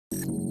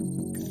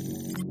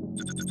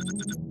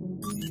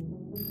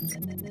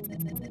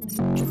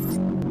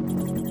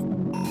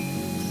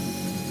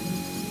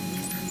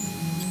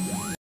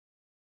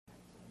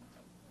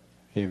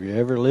Have you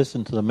ever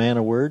listened to the man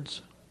of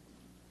words?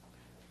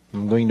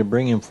 I'm going to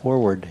bring him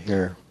forward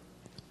here.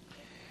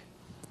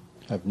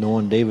 I've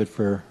known David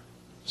for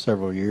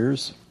several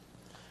years.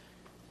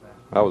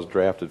 I was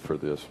drafted for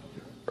this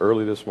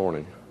early this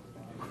morning.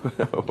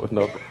 With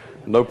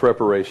no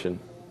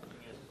preparation.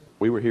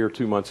 We were here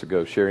 2 months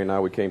ago. Sherry and I,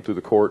 we came through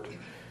the court.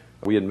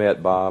 We had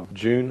met Bob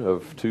June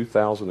of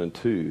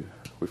 2002.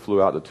 We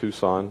flew out to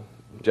Tucson.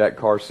 Jack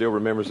Carr still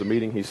remembers the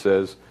meeting. He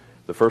says,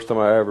 the first time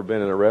I ever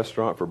been in a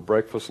restaurant for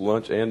breakfast,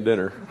 lunch, and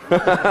dinner.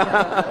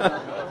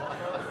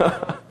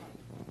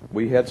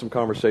 We had some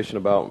conversation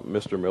about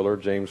Mr. Miller.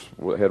 James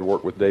had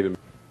worked with David.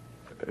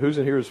 Who's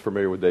in here is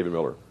familiar with David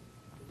Miller?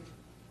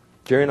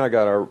 Jerry and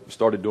I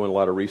started doing a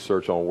lot of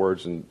research on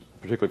words, and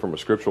particularly from a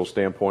scriptural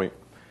standpoint,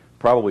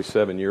 probably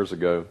 7 years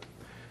ago.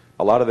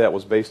 A lot of that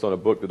was based on a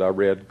book that I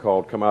read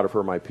called Come Out of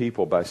Her, My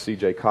People by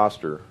C.J.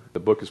 Coster. The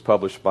book is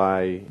published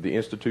by the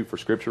Institute for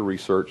Scripture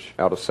Research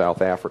out of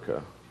South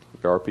Africa.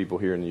 There are people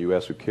here in the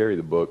U.S. who carry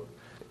the book.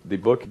 The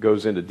book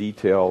goes into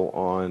detail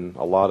on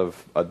a lot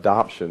of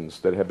adoptions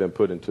that have been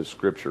put into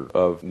Scripture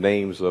of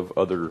names of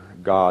other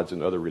gods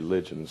and other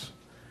religions.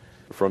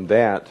 From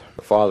that,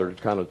 the Father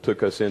kind of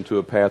took us into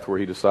a path where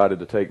he decided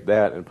to take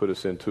that and put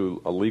us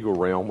into a legal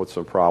realm with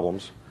some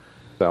problems.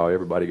 How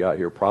everybody got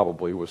here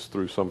probably was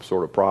through some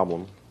sort of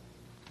problem.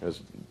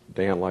 As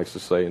Dan likes to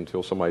say,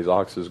 until somebody's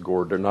ox is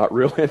gored, they're not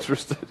real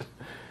interested.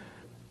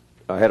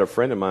 I had a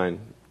friend of mine,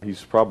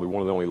 he's probably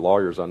one of the only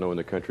lawyers I know in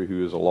the country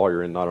who is a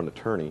lawyer and not an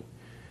attorney.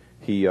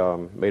 He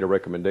made a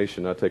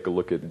recommendation. I take a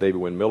look at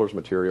David Wynn Miller's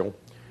material,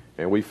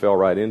 and we fell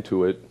right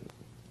into it.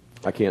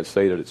 I can't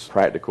say that it's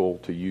practical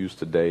to use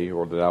today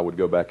or that I would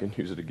go back and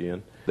use it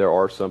again. There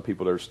are some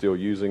people that are still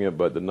using it,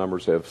 but the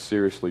numbers have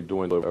seriously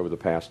dwindled over the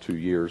past 2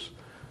 years.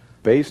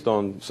 Based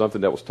on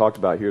something that was talked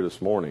about here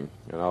this morning,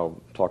 and I'll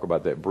talk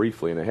about that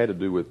briefly, and it had to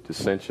do with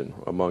dissension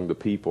among the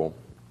people.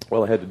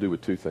 Well, it had to do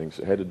with two things.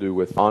 It had to do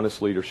with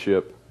honest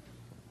leadership,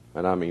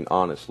 and I mean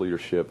honest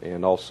leadership,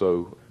 and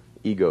also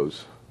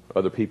egos.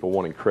 Other people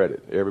wanting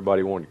credit.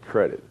 Everybody wanted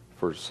credit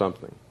for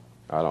something.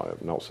 I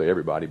don't say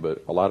everybody,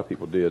 but a lot of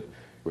people did.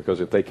 Because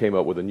if they came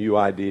up with a new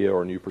idea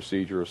or a new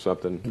procedure or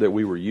something that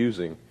we were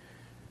using,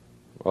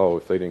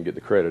 if they didn't get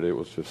the credit, it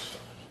was just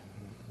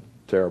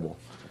terrible.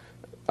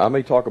 I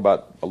may talk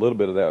about a little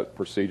bit of that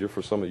procedure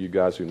for some of you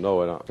guys who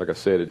know it. Like I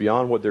said, it's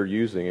beyond what they're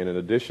using, and in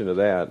addition to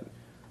that,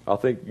 I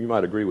think you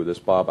might agree with this,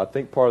 Bob. I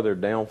think part of their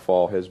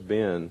downfall has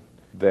been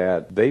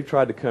that they've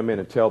tried to come in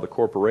and tell the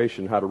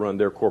corporation how to run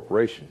their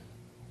corporation.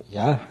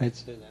 Yeah, I'd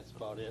say that's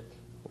about it.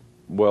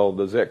 Well,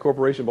 does that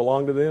corporation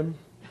belong to them?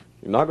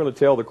 You're not going to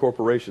tell the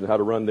corporation how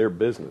to run their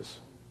business.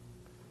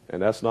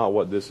 And that's not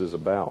what this is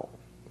about,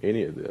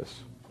 any of this.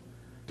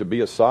 To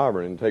be a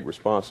sovereign and take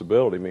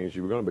responsibility means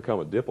you're going to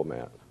become a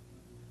diplomat.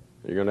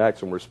 You're going to act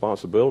some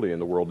responsibility in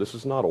the world. This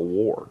is not a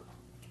war.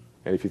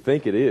 And if you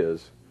think it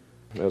is,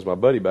 as my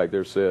buddy back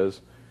there says,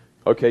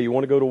 okay, you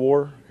want to go to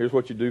war? Here's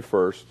what you do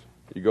first.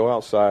 You go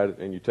outside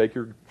and you take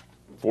your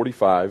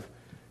 .45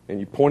 and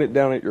you point it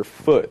down at your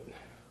foot.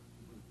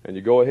 And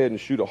you go ahead and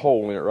shoot a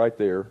hole in it right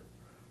there.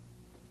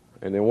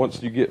 And then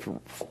once you get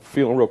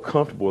feeling real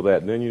comfortable with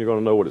that, then you're going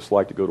to know what it's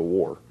like to go to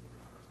war.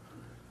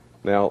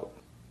 Now,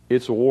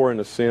 it's a war in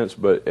a sense,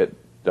 but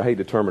I hate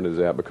to term it as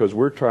that because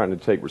we're trying to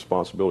take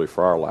responsibility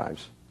for our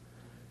lives.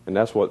 And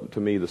that's what, to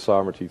me, the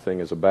sovereignty thing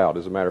is about.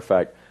 As a matter of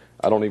fact,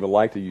 I don't even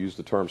like to use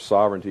the term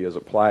sovereignty as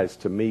it applies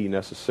to me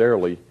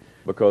necessarily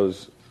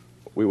because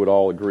we would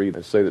all agree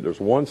and say that there's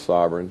one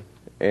sovereign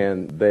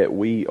and that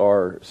we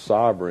are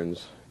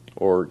sovereigns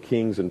or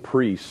kings and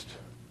priests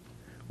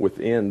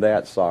within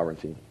that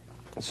sovereignty.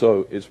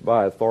 So it's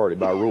by authority,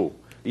 by rule.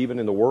 Even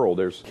in the world,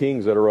 there's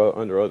kings that are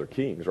under other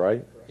kings,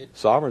 right?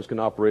 Sovereigns can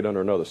operate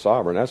under another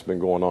sovereign. That's been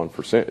going on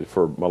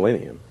for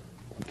millennium.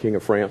 The King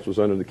of France was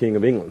under the King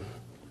of England.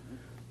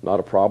 Not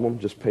a problem.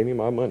 Just pay me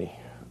my money.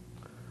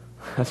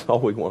 That's all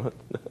we want.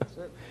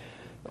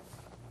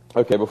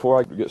 Okay, before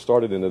I get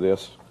started into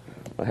this,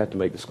 I have to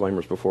make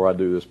disclaimers before I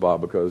do this,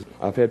 Bob, because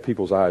I've had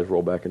people's eyes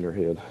roll back in their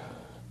head.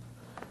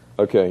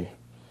 Okay.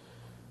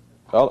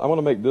 I want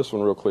to make this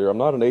one real clear. I'm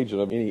not an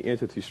agent of any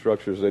entity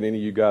structures that any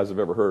of you guys have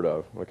ever heard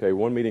of. Okay,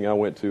 one meeting I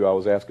went to, I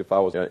was asked if I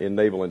was in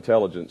naval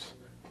intelligence,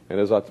 and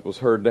as I was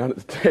heard down at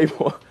the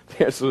table,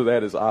 the answer to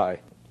that is I.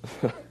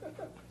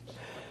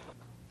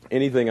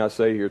 Anything I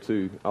say here,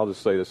 too, I'll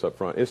just say this up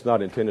front. It's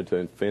not intended to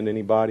offend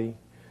anybody.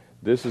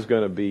 This is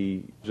going to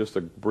be just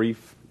a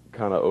brief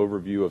kind of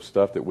overview of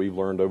stuff that we've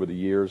learned over the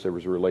years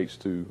as it relates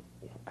to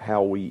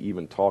how we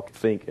even talk,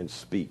 think, and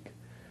speak.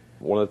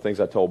 One of the things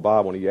I told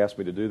Bob when he asked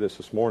me to do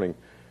this morning,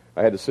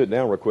 I had to sit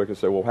down real quick and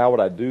say, well, how would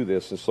I do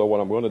this? And so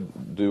what I'm going to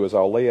do is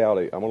I'm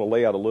going to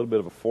lay out a little bit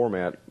of a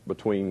format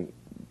between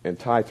and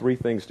tie three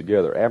things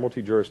together: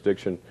 Admiralty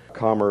jurisdiction,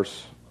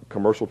 commerce,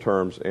 commercial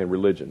terms, and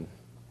religion.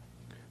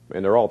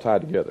 And they're all tied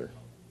together.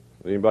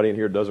 Anybody in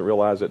here doesn't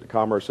realize that the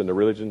commerce and the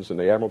religions and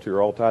the Admiralty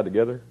are all tied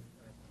together?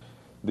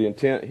 The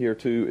intent here,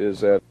 too, is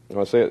that when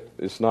I say it,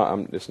 it's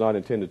not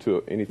intended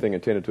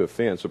to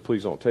offend, so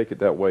please don't take it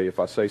that way. If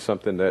I say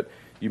something that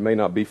you may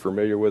not be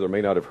familiar with or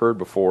may not have heard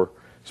before,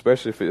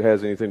 especially if it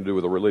has anything to do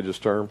with a religious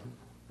term.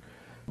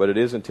 But it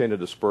is intended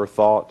to spur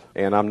thought,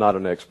 and I'm not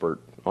an expert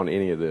on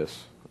any of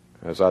this.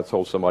 As I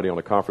told somebody on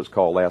a conference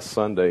call last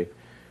Sunday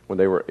when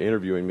they were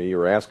interviewing me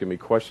or asking me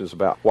questions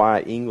about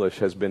why English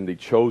has been the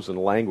chosen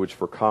language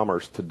for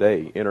commerce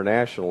today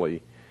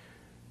internationally,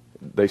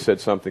 they said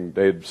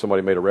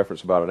somebody made a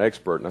reference about an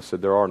expert, and I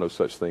said there are no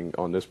such thing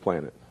on this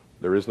planet.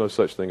 There is no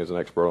such thing as an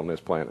expert on this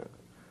planet.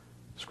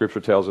 Scripture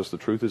tells us the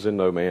truth is in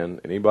no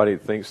man. Anybody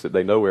that thinks that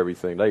they know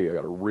everything, they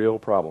got a real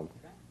problem.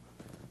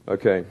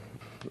 Okay,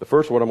 the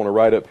first one I'm going to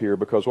write up here,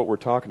 because what we're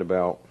talking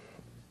about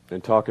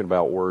in talking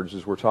about words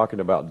is we're talking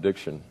about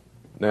diction.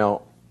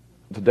 Now,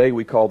 today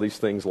we call these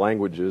things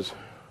languages.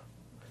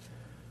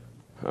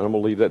 And I'm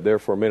going to leave that there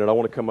for a minute. I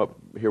want to come up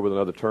here with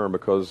another term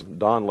because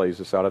Don lays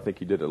this out. I think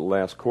he did it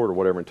last quarter or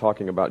whatever, in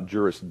talking about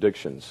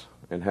jurisdictions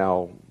and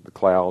how the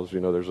clouds,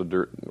 there's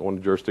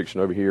one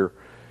jurisdiction over here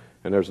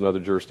and there's another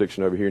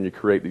jurisdiction over here, and you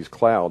create these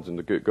clouds.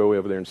 And to go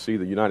over there and see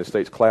the United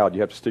States cloud,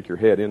 you have to stick your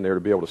head in there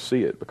to be able to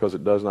see it because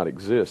it does not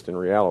exist in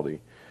reality.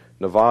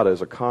 Nevada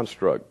is a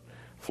construct.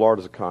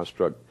 Florida is a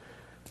construct.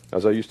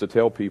 As I used to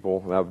tell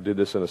people, and I did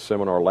this in a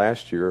seminar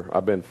last year,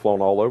 I've been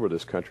flown all over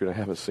this country and I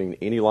haven't seen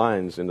any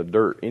lines in the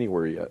dirt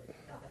anywhere yet.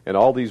 And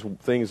all these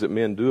things that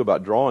men do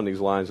about drawing these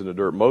lines in the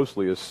dirt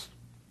mostly is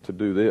to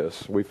do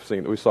this. We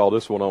saw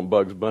this one on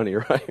Bugs Bunny,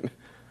 right?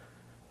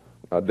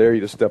 I dare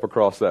you to step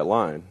across that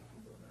line.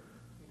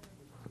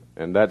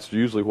 And that's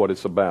usually what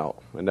it's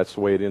about. And that's the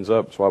way it ends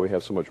up. That's why we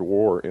have so much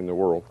war in the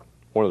world.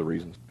 One of the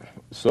reasons.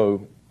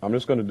 So I'm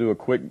just going to do a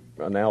quick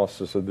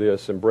analysis of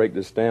this and break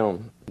this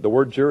down. The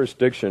word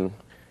jurisdiction,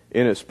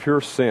 in its pure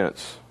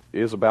sense,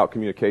 is about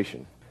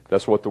communication.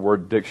 That's what the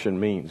word diction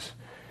means.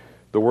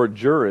 The word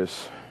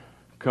juris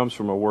comes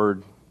from a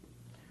word,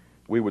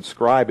 we would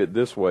scribe it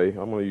this way.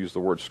 I'm going to use the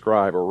word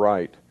scribe or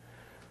write.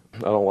 I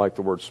don't like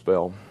the word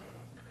spell.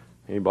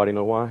 Anybody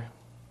know why?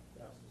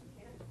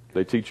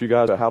 They teach you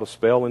guys how to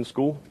spell in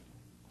school?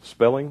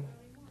 Spelling?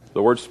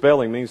 The word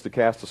spelling means to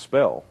cast a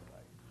spell.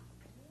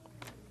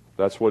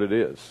 That's what it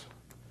is.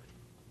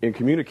 In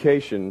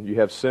communication, you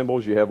have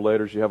symbols, you have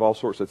letters, you have all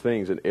sorts of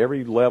things. And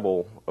every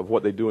level of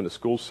what they do in the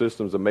school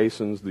systems, the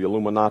Masons, the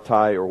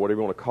Illuminati, or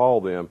whatever you want to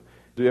call them,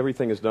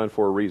 everything is done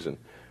for a reason.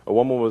 A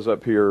woman was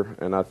up here,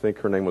 and I think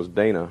her name was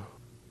Dana.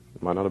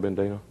 It might not have been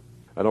Dana.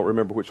 I don't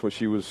remember which one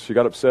she was. She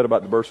got upset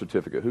about the birth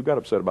certificate. Who got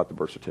upset about the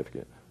birth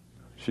certificate?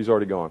 She's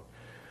already gone.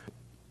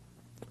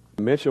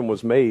 Mention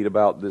was made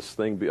about this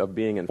thing of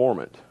being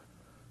informant.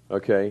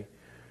 Okay?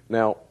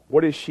 Now,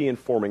 what is she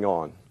informing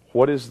on?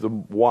 What is the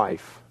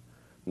wife,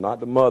 not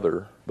the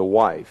mother, the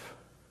wife?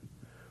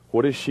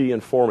 What is she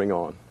informing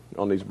on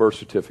these birth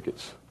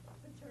certificates?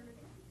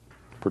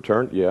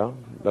 Paternity, yeah,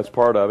 that's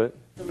part of it.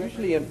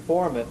 Usually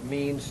informant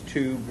means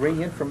to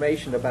bring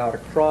information about a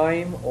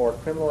crime or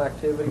criminal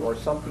activity or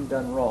something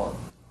done wrong.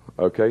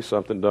 Okay,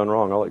 something done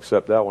wrong. I'll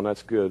accept that one.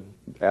 That's good.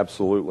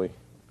 Absolutely.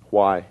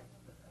 Why?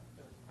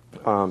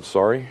 I'm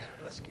sorry.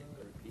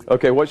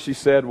 Okay, what she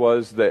said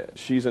was that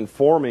she's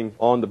informing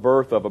on the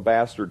birth of a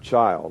bastard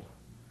child.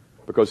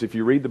 Because if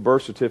you read the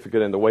birth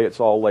certificate and the way it's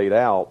all laid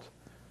out,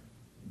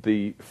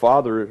 the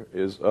father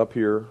is up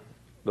here,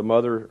 the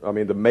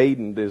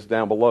maiden is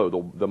down below,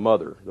 the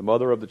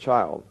mother of the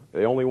child.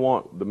 They only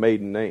want the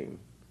maiden name.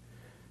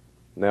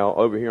 Now,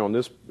 over here in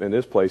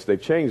this place,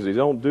 they've changed these. They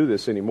don't do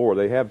this anymore.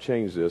 They have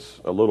changed this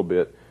a little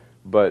bit.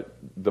 But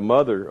the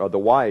mother, or the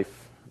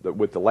wife,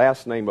 with the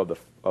last name of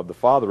the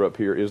father up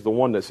here, is the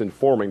one that's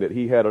informing that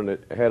he had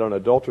an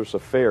adulterous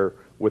affair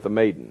with a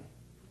maiden.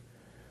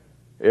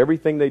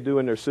 Everything they do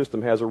in their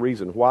system has a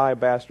reason. Why a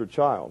bastard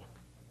child?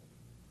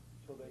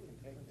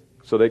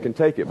 So they can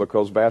take it,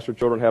 because bastard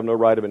children have no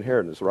right of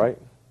inheritance, right?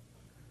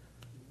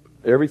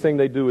 Everything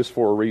they do is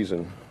for a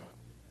reason.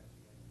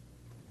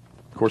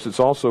 Of course, it's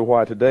also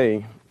why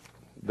today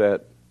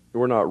that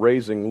we're not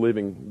raising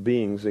living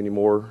beings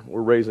anymore.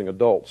 We're raising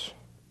adults,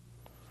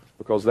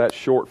 because that's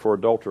short for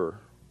adulterer.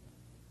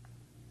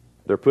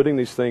 They're putting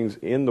these things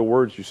in the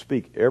words you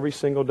speak every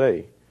single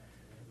day.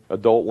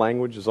 Adult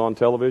language is on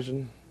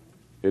television.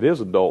 It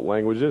is adult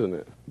language, isn't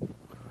it?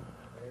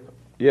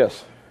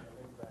 Yes.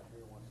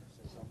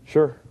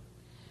 Sure.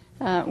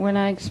 When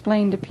I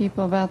explain to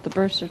people about the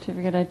birth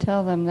certificate, I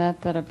tell them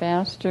that a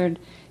bastard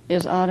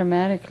is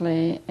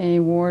automatically a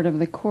ward of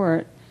the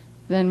court.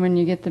 Then when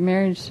you get the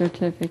marriage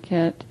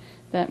certificate,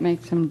 that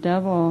makes them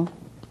double.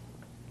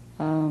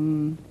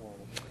 The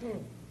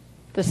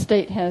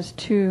state has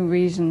two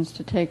reasons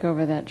to take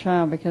over that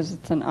child, because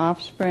it's an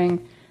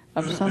offspring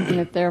of something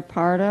that they're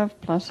part of,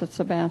 plus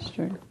it's a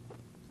bastard.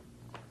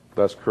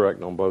 That's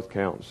correct on both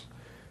counts.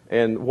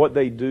 And what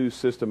they do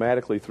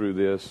systematically through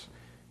this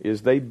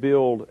is they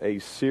build a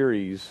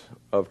series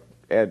of,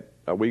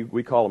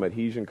 we call them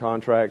adhesion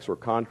contracts, or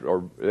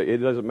it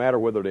doesn't matter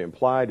whether they're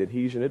implied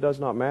adhesion, it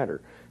does not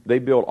matter. They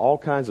build all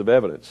kinds of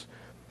evidence.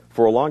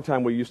 For a long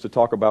time we used to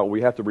talk about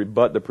we have to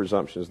rebut the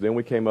presumptions. Then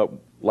we came up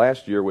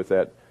last year with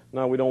that,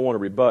 no, we don't want to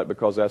rebut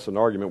because that's an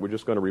argument, we're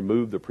just going to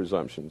remove the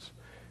presumptions.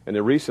 And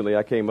then recently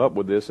I came up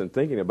with this and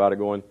thinking about it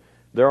going,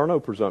 there are no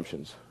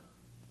presumptions.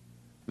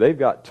 They've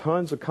got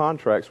tons of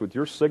contracts with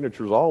your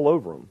signatures all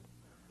over them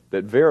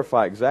that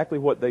verify exactly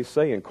what they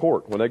say in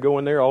court. When they go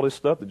in there, all this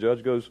stuff, the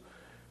judge goes,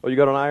 oh, you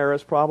got an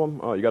IRS problem?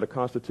 Oh, you got a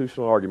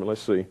constitutional argument.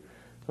 Let's see.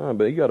 Oh,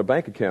 but you got a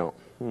bank account.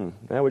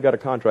 Now we got a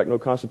contract. No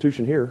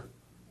constitution here,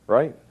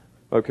 right?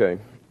 Okay.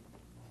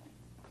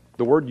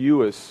 The word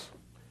 "uis"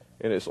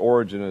 in its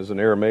origin is an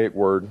Aramaic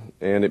word,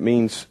 and it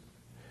means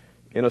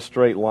in a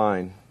straight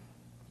line.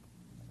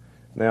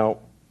 Now,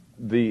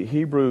 the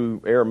Hebrew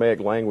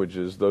Aramaic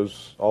languages,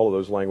 all of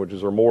those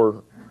languages are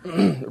more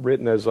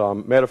written as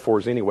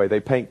metaphors anyway. They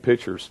paint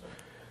pictures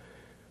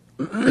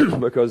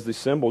because the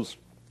symbols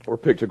are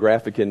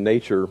pictographic in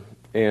nature,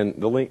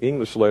 and the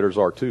English letters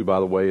are too, by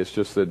the way. It's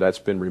just that that's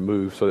been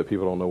removed so that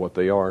people don't know what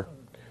they are.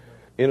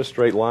 In a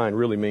straight line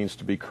really means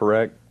to be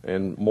correct,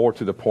 and more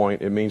to the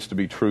point, it means to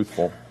be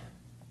truthful.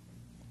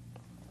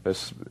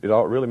 It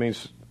really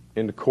means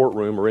in the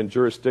courtroom or in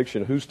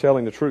jurisdiction, who's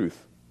telling the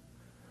truth?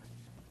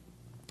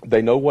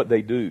 They know what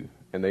they do,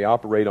 and they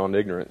operate on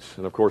ignorance.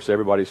 And of course,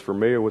 everybody's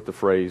familiar with the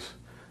phrase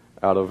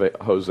out of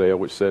Hosea,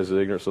 which says that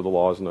ignorance of the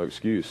law is no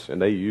excuse, and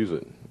they use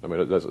it. I mean,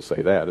 it doesn't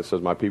say that. It says,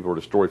 my people are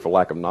destroyed for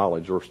lack of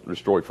knowledge or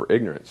destroyed for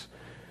ignorance.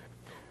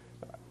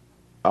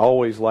 I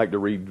always like to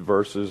read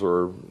verses,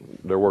 or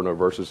there were no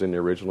verses in the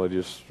original.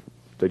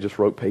 They just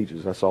wrote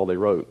pages. That's all they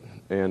wrote.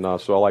 And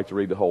so I like to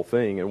read the whole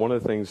thing. And one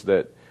of the things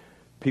that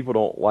people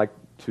don't like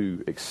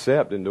to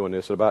accept in doing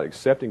this, about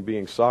accepting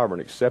being sovereign,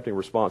 accepting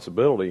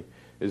responsibility,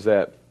 is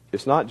that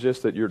it's not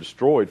just that you're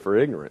destroyed for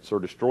ignorance or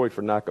destroyed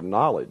for lack of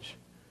knowledge.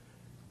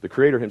 The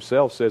Creator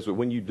Himself says that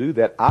when you do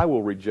that, I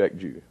will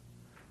reject you.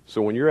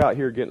 So when you're out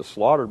here getting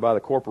slaughtered by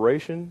the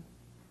corporation,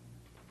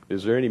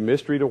 is there any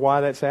mystery to why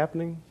that's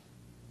happening?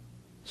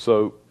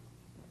 So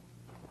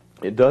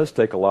it does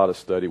take a lot of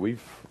study.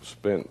 We've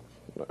spent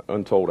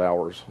untold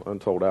hours.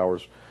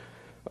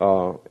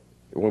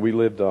 When we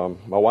lived,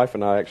 my wife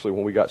and I actually,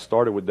 when we got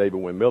started with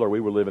David Wynn Miller, we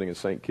were living in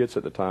St. Kitts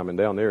at the time, and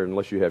down there,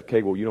 unless you have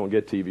cable, you don't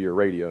get TV or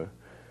radio.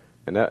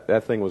 And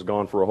that thing was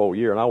gone for a whole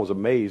year, and I was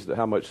amazed at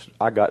how much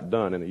I got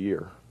done in a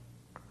year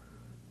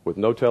with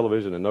no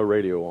television and no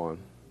radio on.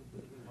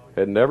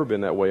 Had never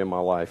been that way in my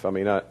life. I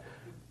mean, I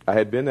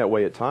had been that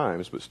way at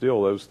times, but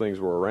still those things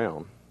were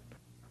around.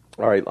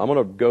 All right, I'm going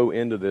to go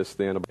into this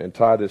then and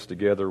tie this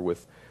together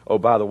with, oh,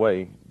 by the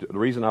way, the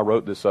reason I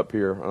wrote this up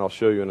here, and I'll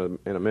show you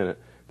in a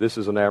minute, this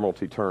is an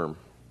Admiralty term.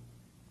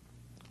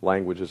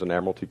 Language is an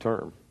Admiralty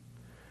term.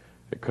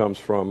 It comes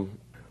from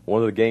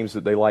one of the games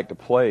that they like to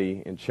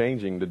play in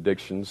changing the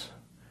dictions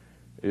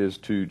is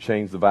to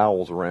change the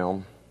vowels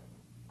around.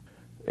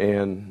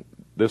 And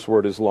this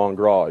word is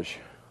langrage,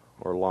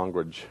 or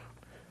language.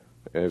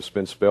 And it's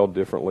been spelled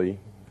differently.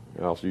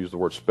 I also use the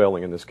word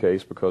spelling in this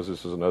case because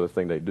this is another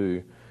thing they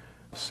do.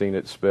 I've seen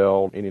it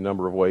spelled any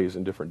number of ways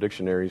in different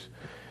dictionaries.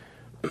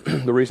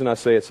 The reason I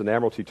say it's an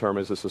Admiralty term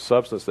is it's a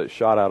substance that's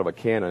shot out of a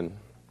cannon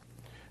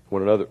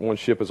when one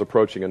ship is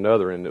approaching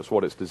another, and it's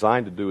what it's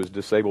designed to do is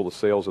disable the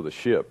sails of the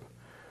ship.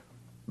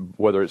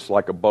 Whether it's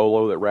like a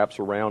bolo that wraps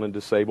around and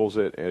disables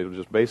it, and it'll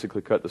just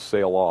basically cut the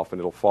sail off and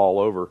it'll fall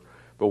over.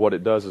 But what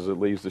it does is it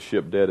leaves the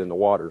ship dead in the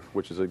water,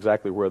 which is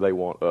exactly where they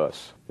want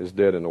us, is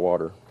dead in the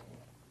water.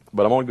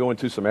 But I'm going to go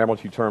into some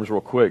Admiralty terms real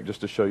quick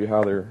just to show you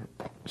how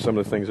some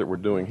of the things that we're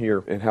doing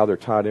here and how they're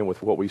tied in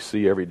with what we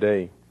see every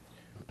day.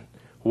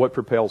 What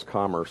propels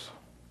commerce?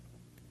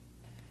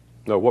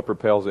 No, what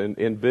propels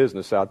in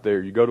business out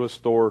there? You go to a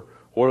store,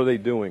 what are they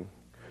doing?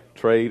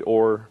 Trade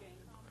or,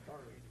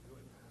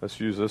 let's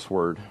use this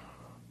word.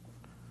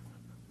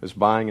 It's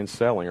buying and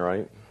selling,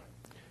 right?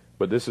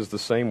 But this is the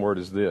same word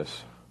as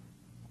this.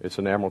 It's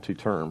an Admiralty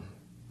term.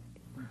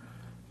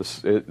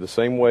 The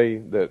same way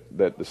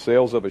that the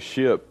sails of a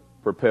ship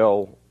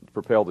propel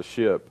the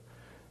ship,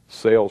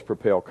 sails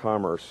propel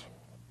commerce.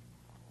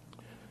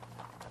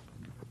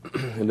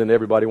 And then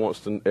everybody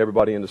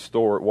in the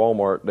store at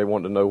Walmart, they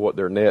want to know what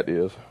their net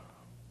is.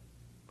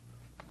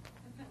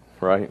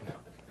 Right?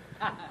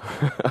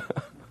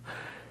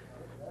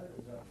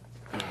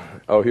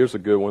 Oh, here's a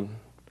good one.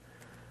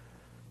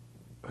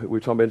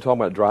 We've been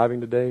talking about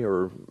driving today,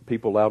 or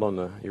people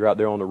you're out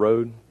there on the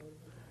road.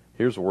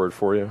 Here's a word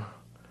for you.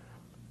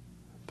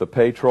 The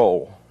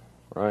patrol,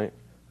 right?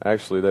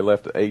 Actually, they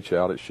left the H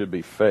out. It should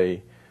be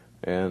fay.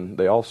 And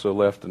they also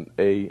left an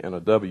A and a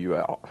W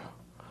out.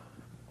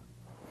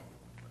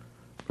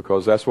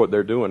 Because that's what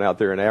they're doing out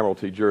there in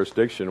Admiralty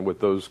jurisdiction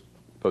with those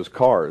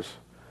cars,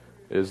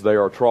 is they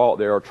are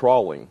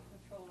trawling.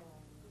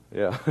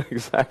 Yeah,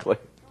 exactly.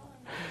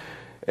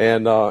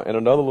 And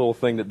another little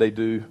thing that they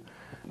do,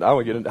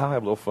 I'll have a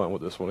little fun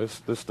with this one.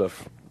 This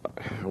stuff,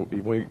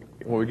 when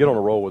we get on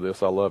a roll with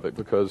this, I love it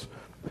because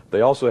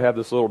they also have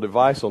this little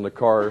device on the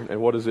car,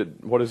 and what is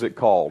it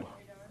called?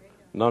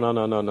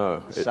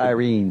 No.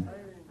 Siren.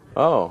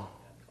 Oh.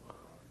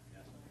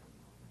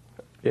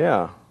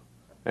 Yeah.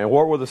 And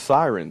what were the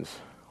sirens?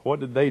 What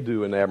did they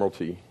do in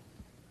Admiralty?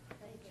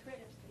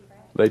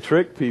 They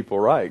tricked people,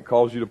 right?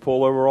 Caused you to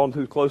pull over on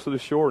too close to the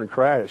shore and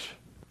crash.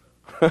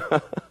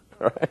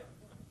 Right?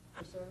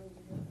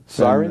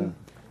 Siren?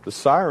 The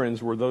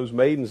sirens were those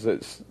maidens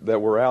that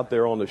were out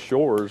there on the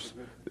shores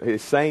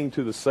sang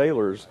to the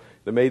sailors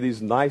that made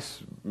these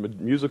nice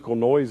musical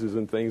noises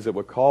and things that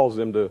would cause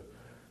them to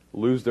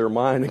lose their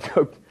mind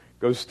and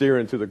go steer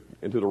into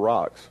the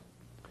rocks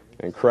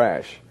and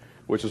crash,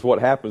 which is what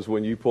happens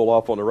when you pull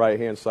off on the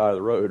right-hand side of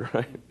the road,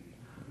 right?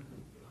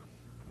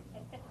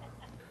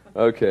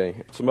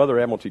 Okay, some other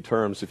Admiralty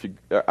terms.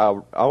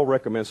 I'll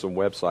recommend some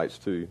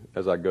websites too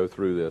as I go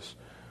through this.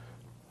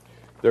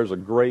 There's a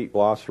great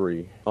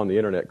glossary on the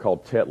internet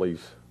called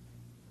Tetley's.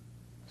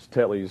 It's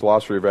Tetley's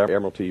Glossary of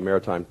Admiralty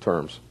Maritime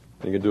Terms.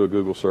 You can do a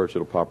Google search;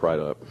 it'll pop right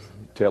up.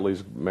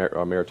 Tetley's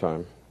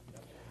Maritime.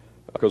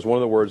 Because one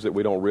of the words that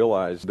we don't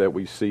realize that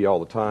we see all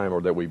the time,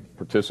 or that we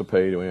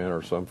participate in,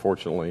 or so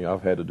unfortunately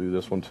I've had to do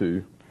this one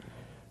too,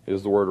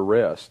 is the word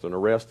arrest. An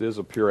arrest is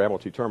a pure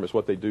Admiralty term. It's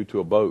what they do to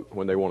a boat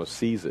when they want to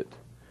seize it.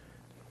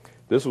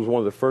 This was one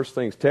of the first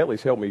things.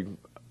 Tetley's helped me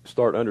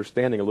start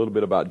understanding a little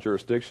bit about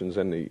jurisdictions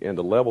and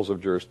the levels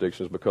of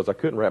jurisdictions, because I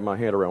couldn't wrap my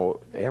head around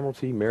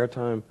Admiralty,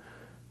 maritime,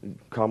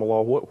 common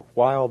law.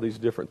 Why all these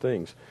different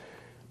things?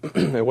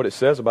 And what it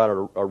says about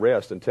an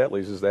arrest in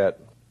Tetley's is that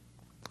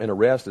an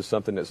arrest is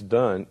something that's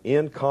done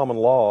in common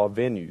law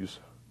venues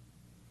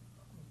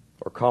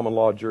or common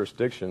law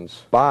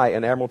jurisdictions by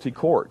an Admiralty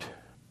court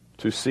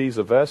to seize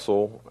a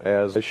vessel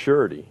as a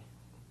surety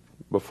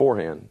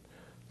beforehand.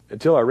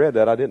 Until I read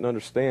that, I didn't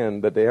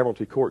understand that the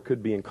Admiralty court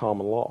could be in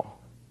common law.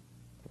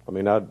 I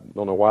mean, I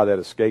don't know why that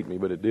escaped me,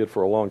 but it did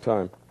for a long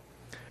time.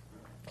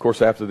 Of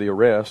course, after the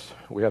arrest,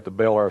 we have to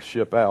bail our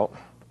ship out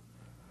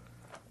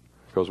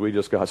because we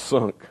just got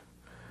sunk.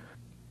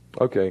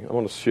 Okay, I'm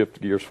going to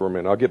shift gears for a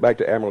minute. I'll get back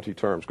to Admiralty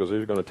terms because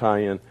these are going to tie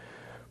in.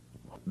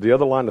 The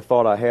other line of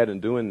thought I had in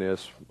doing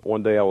this,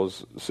 one day I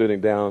was sitting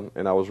down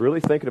and I was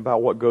really thinking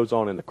about what goes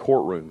on in the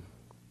courtroom.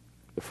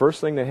 The first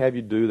thing they have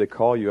you do, they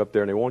call you up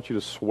there and they want you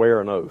to swear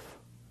an oath.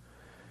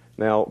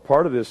 Now,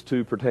 part of this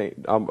too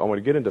I'm going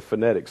to get into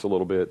phonetics a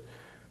little bit,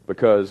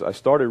 because I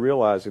started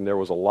realizing there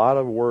was a lot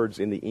of words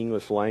in the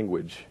English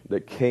language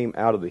that came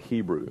out of the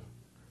Hebrew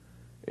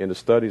in the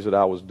studies that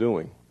I was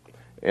doing.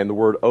 And the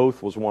word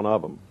oath was one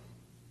of them.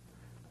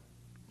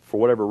 For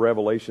whatever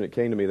revelation that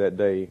came to me that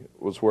day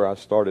was where I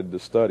started to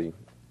study.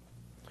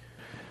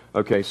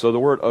 Okay, so the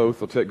word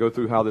oath, I'll go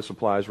through how this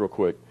applies real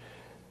quick.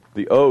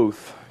 The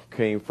oath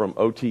came from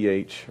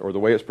OTH, or the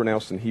way it's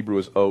pronounced in Hebrew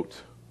is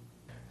ot.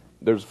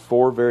 There's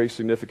 4 very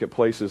significant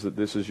places that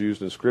this is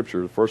used in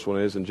Scripture. The first one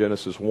is in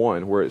Genesis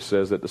 1, where it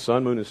says that the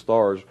sun, moon, and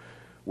stars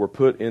were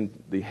put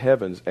in the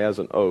heavens as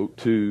an oath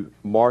to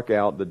mark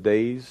out the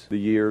days, the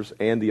years,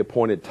 and the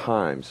appointed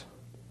times.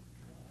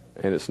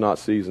 And it's not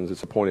seasons,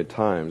 it's appointed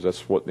times.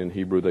 That's what in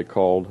Hebrew they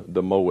called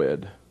the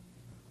moed,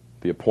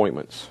 the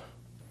appointments.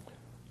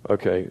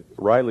 Okay,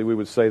 rightly we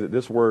would say that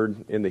this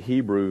word in the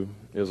Hebrew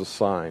is a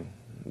sign.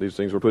 These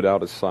things were put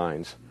out as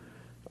signs.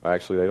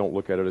 Actually, they don't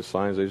look at it as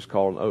signs, they just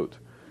call it an oath.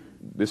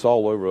 This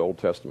all over the Old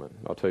Testament,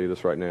 I'll tell you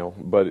this right now.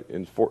 But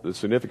in the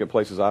significant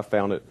places I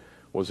found it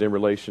was in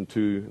relation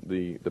to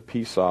the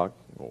Pesach,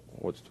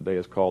 what today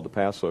is called the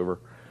Passover.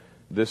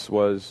 This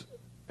was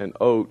an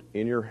oath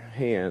in your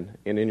hand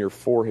and in your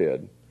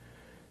forehead.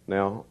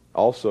 Now,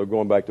 also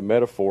going back to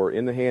metaphor,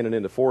 in the hand and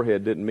in the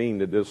forehead didn't mean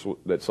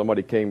that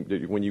somebody came,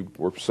 when you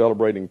were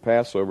celebrating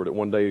Passover, that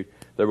one day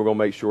they were going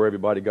to make sure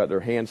everybody got their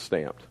hand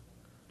stamped,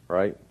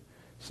 right?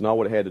 It's not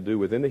what it had to do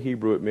with. In the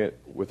Hebrew, it meant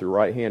with your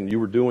right hand, you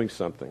were doing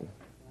something.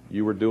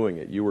 You were doing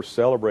it. You were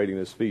celebrating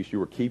this feast. You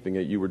were keeping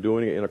it. You were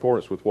doing it in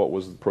accordance with what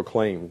was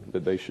proclaimed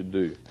that they should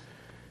do.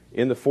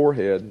 In the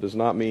forehead does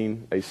not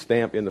mean a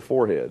stamp in the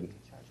forehead.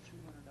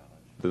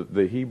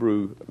 The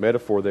Hebrew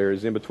metaphor there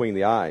is in between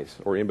the eyes,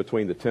 or in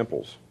between the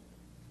temples.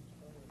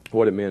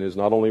 What it meant is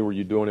not only were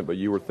you doing it, but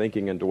you were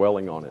thinking and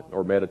dwelling on it,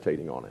 or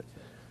meditating on it.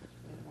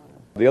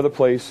 The other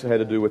place had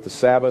to do with the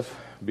Sabbath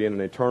being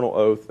an eternal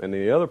oath, and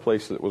the other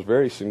place that was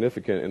very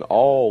significant in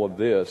all of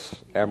this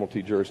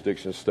Admiralty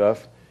jurisdiction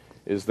stuff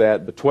is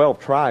that the 12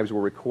 tribes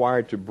were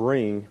required to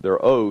bring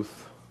their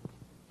oath,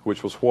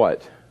 which was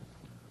what?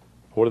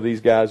 What do these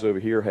guys over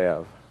here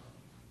have?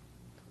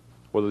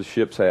 What do the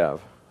ships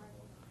have?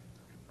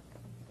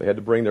 They had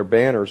to bring their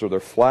banners or their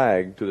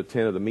flag to the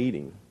tent of the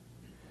meeting.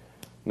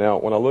 Now,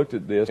 when I looked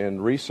at this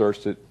and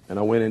researched it, and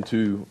I went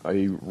into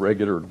a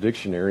regular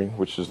dictionary,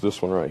 which is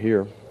this one right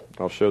here.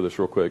 I'll show this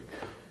real quick.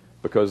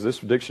 Because this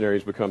dictionary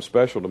has become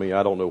special to me,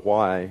 I don't know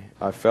why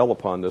I fell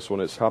upon this one.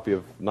 It's a copy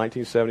of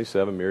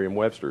 1977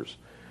 Merriam-Webster's.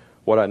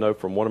 What I know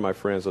from one of my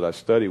friends that I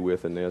study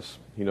with in this,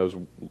 he knows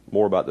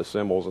more about the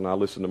symbols, and I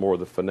listen to more of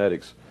the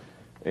phonetics.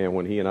 And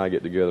when he and I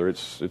get together,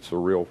 it's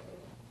a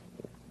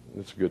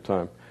good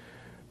time.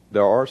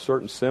 There are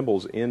certain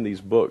symbols in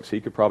these books. He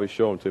could probably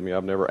show them to me.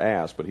 I've never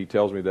asked, but he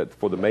tells me that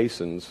for the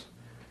Masons,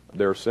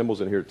 there are symbols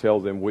in here to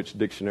tell them which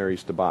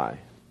dictionaries to buy.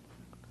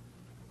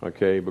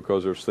 Okay,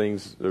 because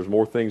there's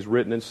more things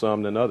written in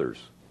some than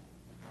others.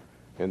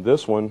 And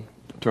this one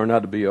turned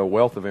out to be a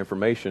wealth of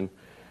information,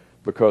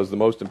 because the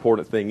most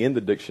important thing in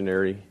the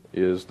dictionary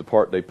is the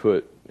part they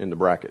put in the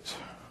brackets.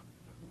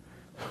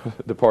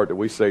 The part that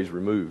we say is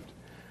removed.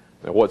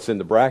 Now what's in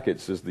the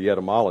brackets is the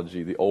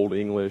etymology, the Old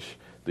English,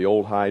 the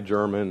Old High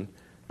German,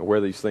 and where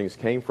these things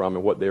came from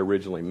and what they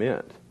originally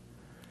meant.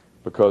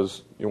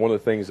 Because one of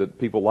the things that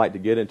people like to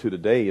get into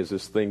today is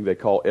this thing they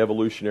call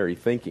evolutionary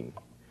thinking.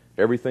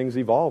 Everything's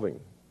evolving.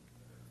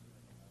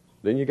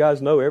 Didn't you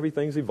guys know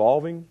everything's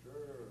evolving?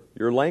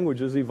 Your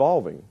language is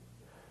evolving.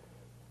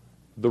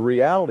 The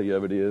reality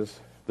of it is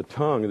the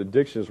tongue and the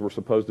dictions were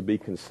supposed to be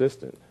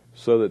consistent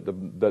so that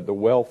the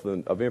wealth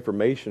of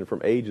information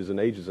from ages and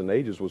ages and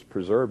ages was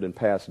preserved and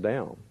passed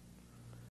down.